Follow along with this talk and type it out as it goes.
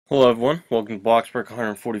Hello everyone, welcome to Bloxburg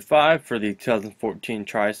 145 for the 2014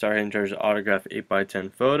 TriStar Hidden Treasures Autograph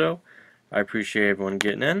 8x10 photo. I appreciate everyone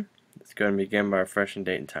getting in. It's going to begin by refreshing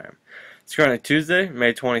date and time. It's currently Tuesday,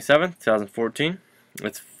 May 27th, 2014.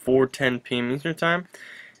 It's 4:10 p.m. Eastern Time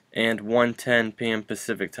and 1:10 p.m.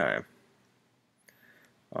 Pacific Time.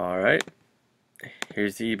 Alright,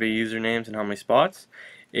 here's the eBay usernames and how many spots.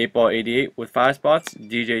 8ball88 with 5 spots,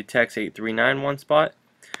 DJ Tex 839 1 spot,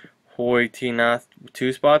 Hoy T Nath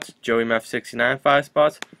 2 spots, Joey Meth 69 5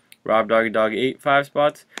 spots, Rob Doggy Dog 8 5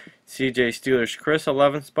 spots, CJ Steelers Chris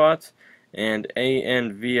 11 spots, and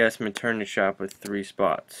ANVS Maternity Shop with 3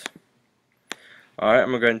 spots. Alright,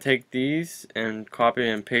 I'm going to go ahead and take these and copy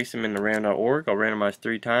and paste them into random.org. I'll randomize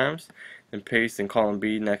 3 times, then paste in column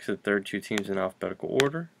B next to the third 2 teams in alphabetical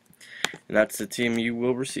order. And that's the team you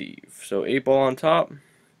will receive. So 8 ball on top,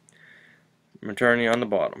 Maternity on the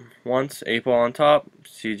bottom. Once, 8 ball on top,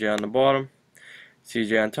 CJ on the bottom,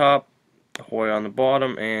 CJ on top, Hoy on the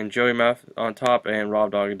bottom, and Joey Meth on top, and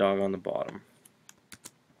Rob Doggy Dog on the bottom.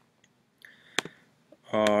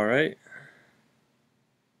 Alright.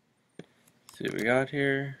 See what we got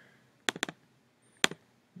here.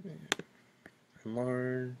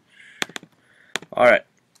 Enlarge. Alright.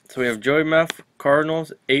 So we have Joey Meth,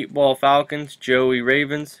 Cardinals, 8 ball Falcons, Joey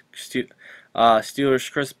Ravens,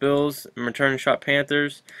 Steelers Chris Bills, Maternity Shop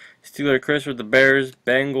Panthers, Steeler Chris with the Bears,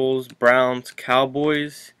 Bengals, Browns,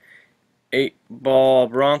 Cowboys, 8 ball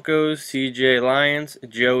Broncos, CJ Lions,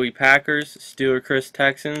 Joey Packers, Steeler Chris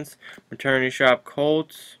Texans, Maternity Shop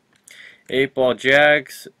Colts, 8 ball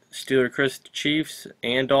Jags, Steeler Chris Chiefs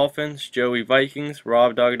and Dolphins, Joey Vikings,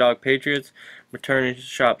 Rob Doggy Dog Patriots, Maternity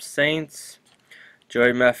Shop Saints,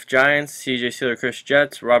 Joey Meth Giants, CJ Steeler Chris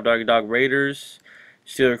Jets, Rob Doggy Dog Raiders,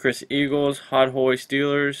 Steeler Chris Eagles, Hot Hoy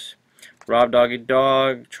Steelers, Rob Doggy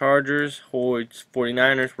Dog Chargers, Hoy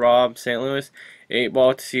 49ers, Rob St. Louis, 8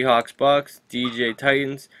 ball to Seahawks Bucks, DJ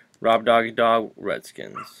Titans, Rob Doggy Dog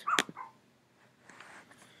Redskins.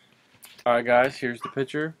 Alright guys, here's the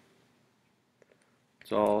picture.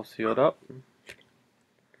 It's all sealed up.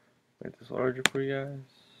 Make this larger for you guys.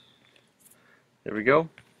 There we go.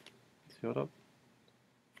 Sealed up.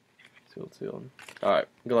 Sealed. Alright,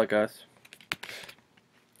 good luck guys.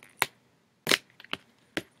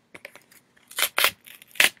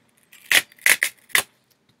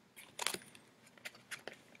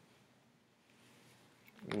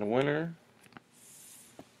 And the winner,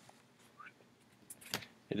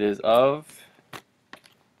 it is of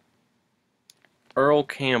Earl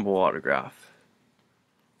Campbell autograph.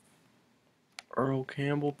 Earl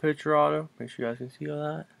Campbell picture auto. Make sure you guys can see all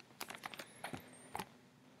that.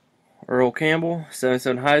 Earl Campbell,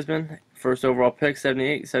 77 Heisman, first overall pick,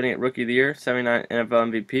 78 Rookie of the Year, 79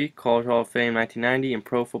 NFL MVP, College Hall of Fame 1990, and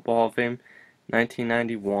Pro Football Hall of Fame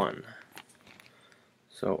 1991.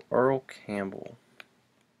 So Earl Campbell.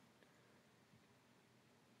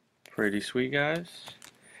 Pretty sweet guys.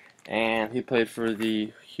 And he played for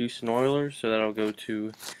the Houston Oilers, so that'll go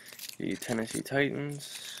to the Tennessee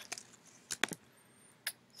Titans.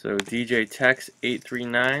 So DJ Tex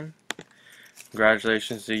 839.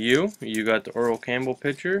 Congratulations to you. You got the Earl Campbell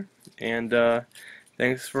picture. And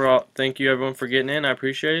thank you everyone for getting in. I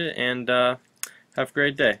appreciate it. And have a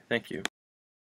great day. Thank you.